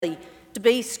to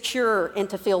be secure and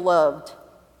to feel loved?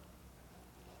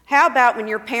 How about when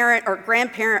your parent or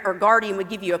grandparent or guardian would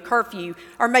give you a curfew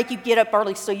or make you get up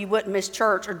early so you wouldn't miss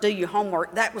church or do your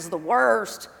homework? That was the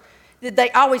worst. Did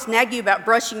they always nag you about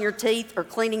brushing your teeth or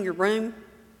cleaning your room?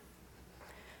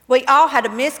 We all had a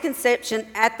misconception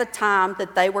at the time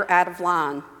that they were out of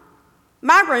line.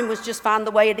 My room was just fine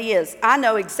the way it is. I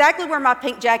know exactly where my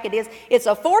pink jacket is. It's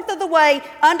a fourth of the way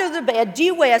under the bed,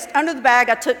 due west, under the bag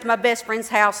I took to my best friend's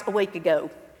house a week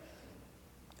ago.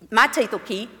 My teeth will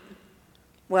keep.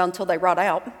 Well, until they rot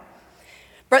out.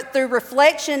 But through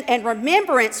reflection and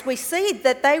remembrance, we see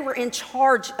that they were in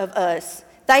charge of us.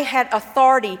 They had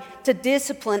authority to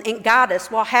discipline and guide us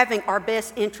while having our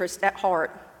best interest at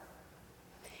heart.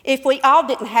 If we all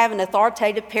didn't have an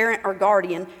authoritative parent or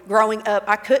guardian growing up,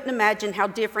 I couldn't imagine how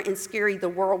different and scary the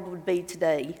world would be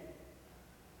today.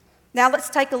 Now let's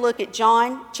take a look at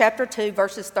John chapter 2,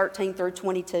 verses 13 through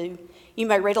 22. You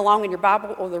may read along in your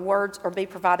Bible, or the words are be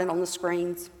provided on the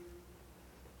screens.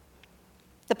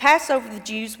 The Passover of the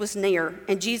Jews was near,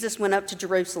 and Jesus went up to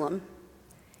Jerusalem.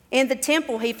 In the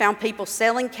temple, he found people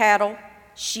selling cattle,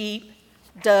 sheep,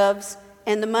 doves,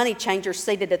 and the money changers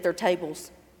seated at their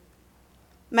tables.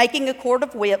 Making a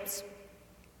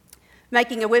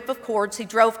whip of cords, he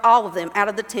drove all of them out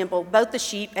of the temple, both the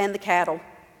sheep and the cattle.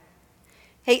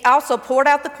 He also poured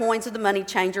out the coins of the money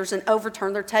changers and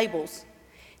overturned their tables.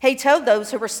 He told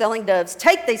those who were selling doves,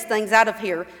 "Take these things out of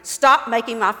here. Stop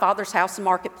making my Father's house a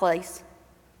marketplace."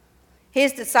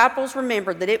 His disciples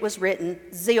remembered that it was written,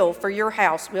 "Zeal for your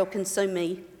house will consume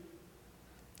me."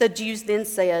 The Jews then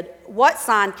said, "What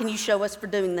sign can you show us for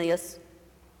doing this?"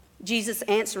 Jesus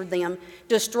answered them,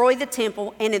 "Destroy the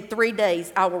temple, and in 3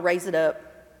 days I will raise it up."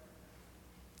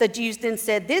 The Jews then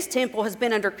said, "This temple has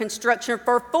been under construction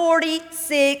for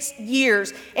 46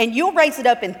 years, and you'll raise it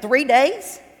up in 3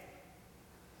 days?"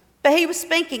 But he was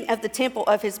speaking of the temple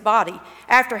of his body.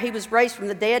 After he was raised from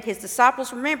the dead, his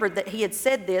disciples remembered that he had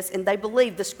said this, and they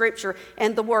believed the scripture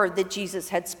and the word that Jesus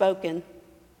had spoken.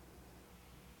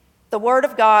 The word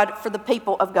of God for the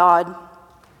people of God.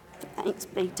 Thanks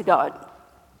be to God.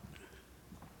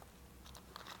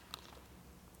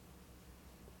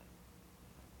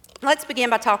 Let's begin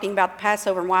by talking about the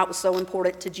Passover and why it was so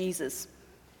important to Jesus.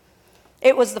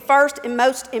 It was the first and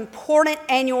most important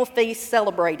annual feast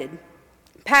celebrated.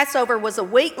 Passover was a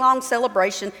week-long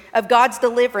celebration of God's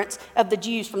deliverance of the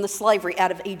Jews from the slavery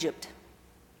out of Egypt.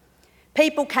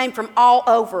 People came from all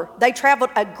over. They traveled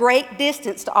a great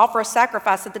distance to offer a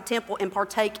sacrifice at the temple and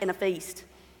partake in a feast.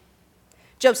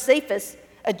 Josephus,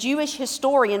 a Jewish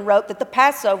historian, wrote that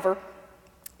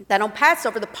on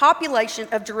Passover, the population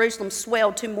of Jerusalem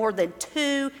swelled to more than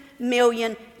 2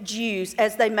 million Jews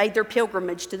as they made their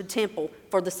pilgrimage to the temple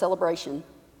for the celebration.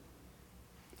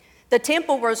 The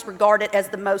temple was regarded as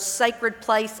the most sacred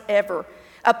place ever,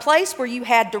 a place where you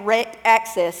had direct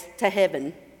access to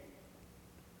heaven.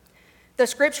 The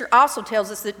scripture also tells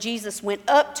us that Jesus went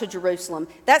up to Jerusalem.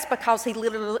 That's because he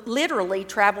literally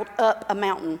traveled up a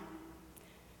mountain.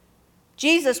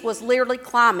 Jesus was literally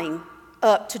climbing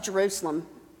up to Jerusalem.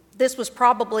 This was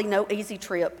probably no easy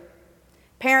trip.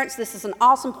 Parents, this is an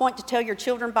awesome point to tell your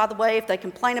children, by the way, if they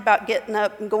complain about getting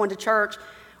up and going to church,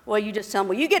 well, you just tell them,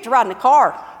 well, you get to ride in a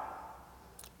car.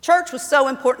 Church was so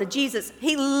important to Jesus,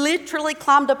 he literally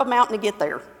climbed up a mountain to get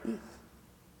there.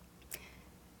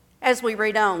 As we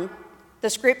read on, the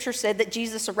scripture said that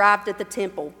Jesus arrived at the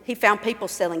temple. He found people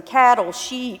selling cattle,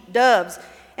 sheep, doves,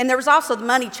 and there was also the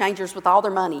money changers with all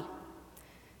their money.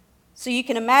 So you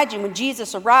can imagine when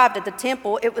Jesus arrived at the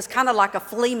temple, it was kind of like a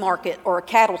flea market or a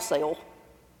cattle sale.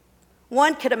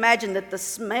 One could imagine that the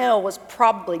smell was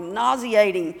probably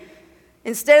nauseating.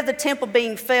 Instead of the temple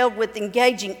being filled with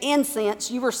engaging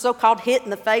incense, you were so-called hit in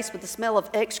the face with the smell of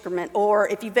excrement, or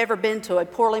if you've ever been to a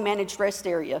poorly managed rest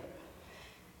area.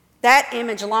 That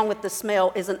image, along with the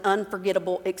smell, is an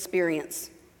unforgettable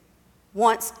experience.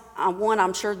 One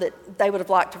I'm sure that they would have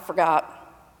liked to forgot.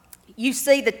 You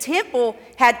see, the temple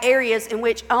had areas in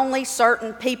which only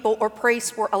certain people or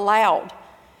priests were allowed.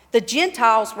 The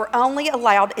Gentiles were only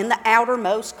allowed in the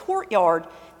outermost courtyard.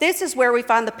 This is where we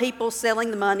find the people selling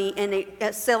the money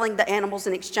and selling the animals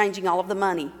and exchanging all of the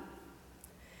money.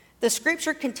 The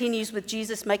scripture continues with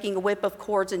Jesus making a whip of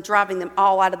cords and driving them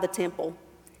all out of the temple.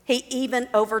 He even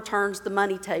overturns the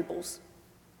money tables.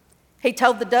 He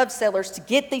told the dove sellers to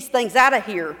get these things out of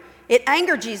here. It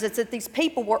angered Jesus that these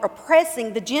people were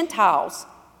oppressing the Gentiles.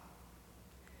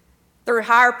 Through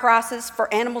higher prices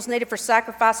for animals needed for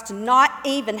sacrifice to not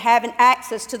even having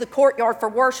access to the courtyard for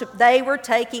worship, they were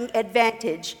taking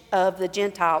advantage of the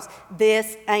Gentiles.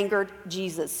 This angered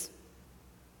Jesus.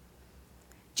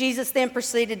 Jesus then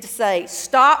proceeded to say,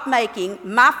 "Stop making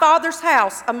my Father's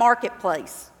house a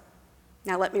marketplace."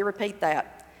 Now let me repeat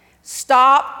that.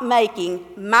 Stop making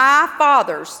my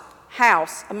Father's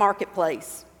house a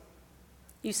marketplace.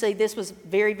 You see, this was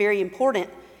very, very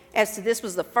important, as to this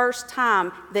was the first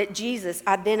time that Jesus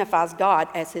identifies God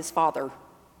as his Father.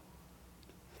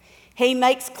 He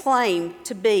makes claim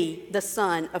to be the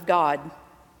Son of God.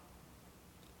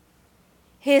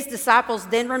 His disciples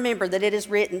then remembered that it is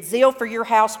written, "Zeal for your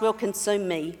house will consume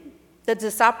me." The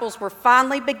disciples were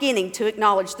finally beginning to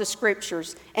acknowledge the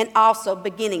Scriptures and also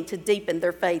beginning to deepen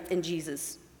their faith in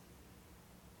Jesus.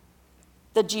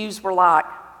 The Jews were like,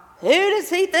 "Who does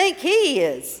he think he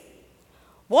is?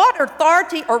 What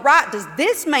authority or right does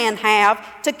this man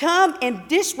have to come and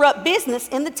disrupt business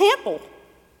in the temple?"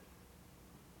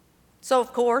 So,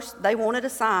 of course, they wanted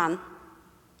a sign.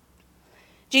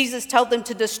 Jesus told them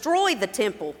to destroy the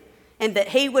temple and that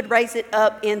he would raise it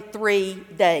up in 3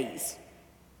 days.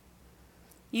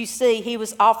 You see, he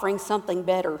was offering something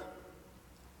better.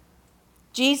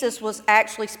 Jesus was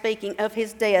actually speaking of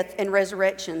his death and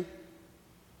resurrection.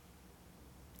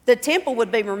 The temple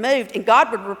would be removed and God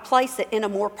would replace it in a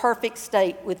more perfect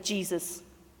state with Jesus.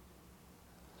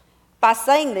 By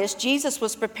saying this, Jesus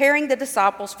was preparing the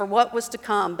disciples for what was to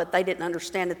come, but they didn't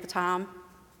understand at the time.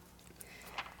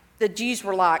 The Jews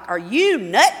were like, "Are you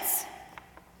nuts?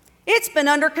 It's been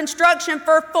under construction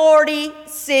for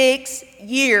 46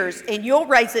 years, and you'll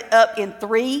raise it up in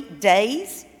 3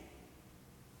 days?"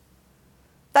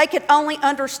 They could only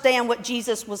understand what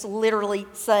Jesus was literally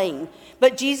saying,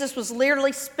 but Jesus was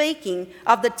literally speaking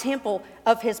of the temple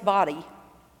of his body.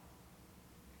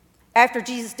 After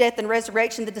Jesus' death and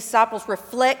resurrection, the disciples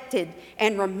reflected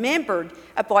and remembered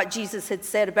of what Jesus had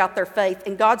said about their faith,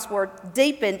 and God's word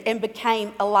deepened and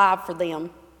became alive for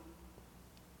them.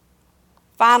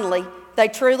 Finally, they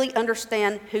truly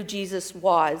understand who Jesus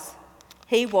was.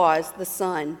 He was the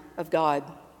Son of God.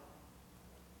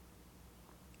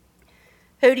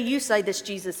 Who do you say this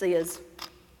Jesus is?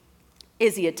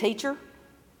 Is he a teacher?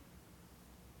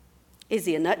 Is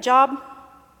he a nut job?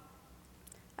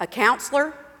 A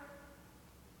counselor?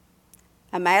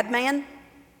 A madman?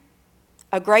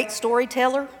 A great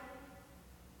storyteller?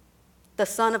 The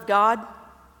Son of God?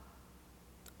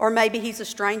 Or maybe he's a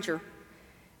stranger.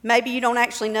 Maybe you don't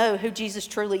actually know who Jesus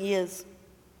truly is.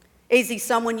 Is he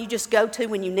someone you just go to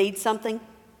when you need something?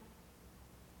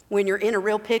 When you're in a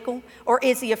real pickle? Or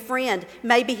is he a friend?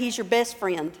 Maybe he's your best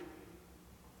friend.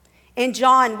 In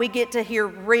John, we get to hear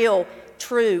real,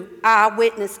 true,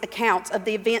 eyewitness accounts of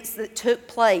the events that took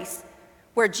place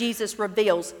where Jesus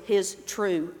reveals his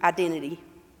true identity.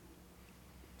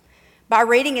 By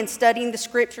reading and studying the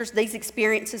Scriptures, these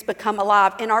experiences become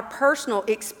alive, and our personal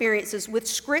experiences with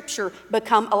Scripture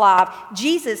become alive.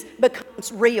 Jesus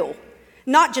becomes real,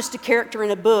 not just a character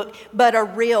in a book, but a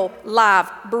real, live,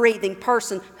 breathing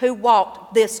person who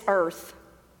walked this earth.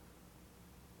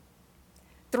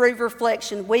 Through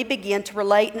reflection, we begin to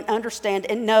relate and understand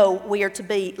and know we are to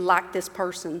be like this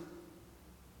person,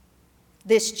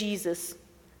 this Jesus.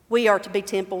 We are to be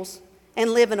temples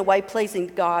and live in a way pleasing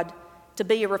to God, to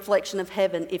be a reflection of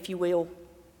heaven, if you will.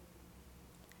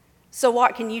 So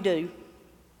what can you do?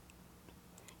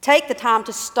 Take the time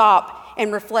to stop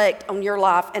and reflect on your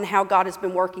life and how God has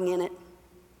been working in it.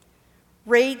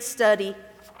 Read, study,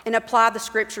 and apply the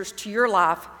Scriptures to your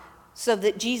life so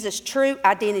that Jesus' true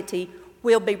identity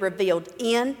will be revealed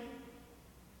in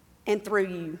and through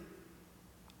you.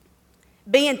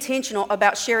 Be intentional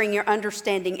about sharing your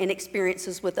understanding and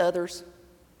experiences with others.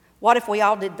 What if we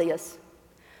all did this?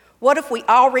 What if we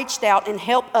all reached out and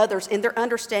helped others in their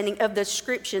understanding of the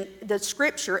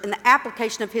Scripture and the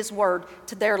application of His Word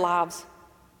to their lives?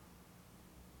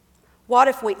 What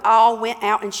if we all went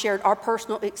out and shared our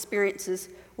personal experiences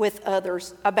with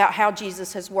others about how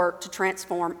Jesus has worked to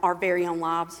transform our very own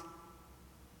lives?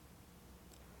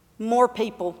 More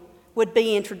people would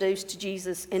be introduced to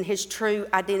Jesus and his true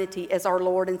identity as our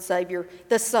Lord and Savior,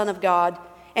 the Son of God,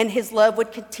 and his love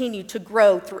would continue to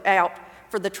grow throughout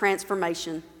for the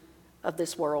transformation of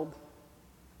this world.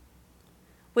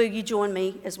 Will you join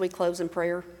me as we close in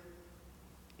prayer?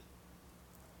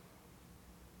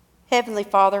 Heavenly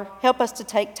Father, help us to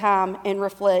take time and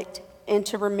reflect and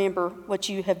to remember what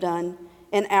you have done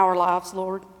in our lives,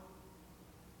 Lord.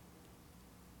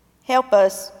 Help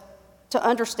us to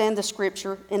understand the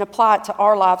Scripture and apply it to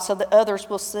our lives so that others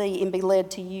will see and be led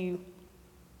to you.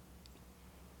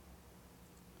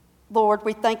 Lord,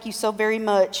 we thank you so very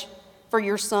much for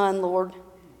your Son, Lord,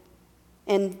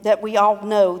 and that we all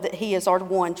know that he is our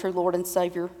one true Lord and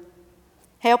Savior.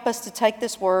 Help us to take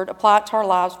this word, apply it to our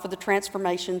lives for the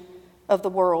transformation of the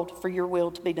world for your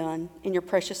will to be done. In your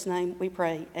precious name we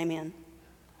pray, amen.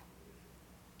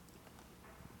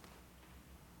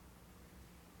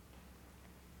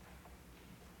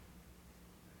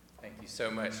 Thank you so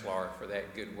much, Laura, for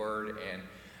that good word. And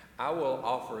I will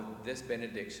offer this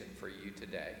benediction for you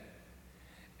today.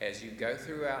 As you go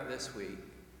throughout this week,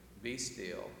 be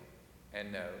still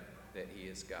and know that He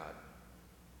is God.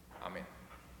 Amen.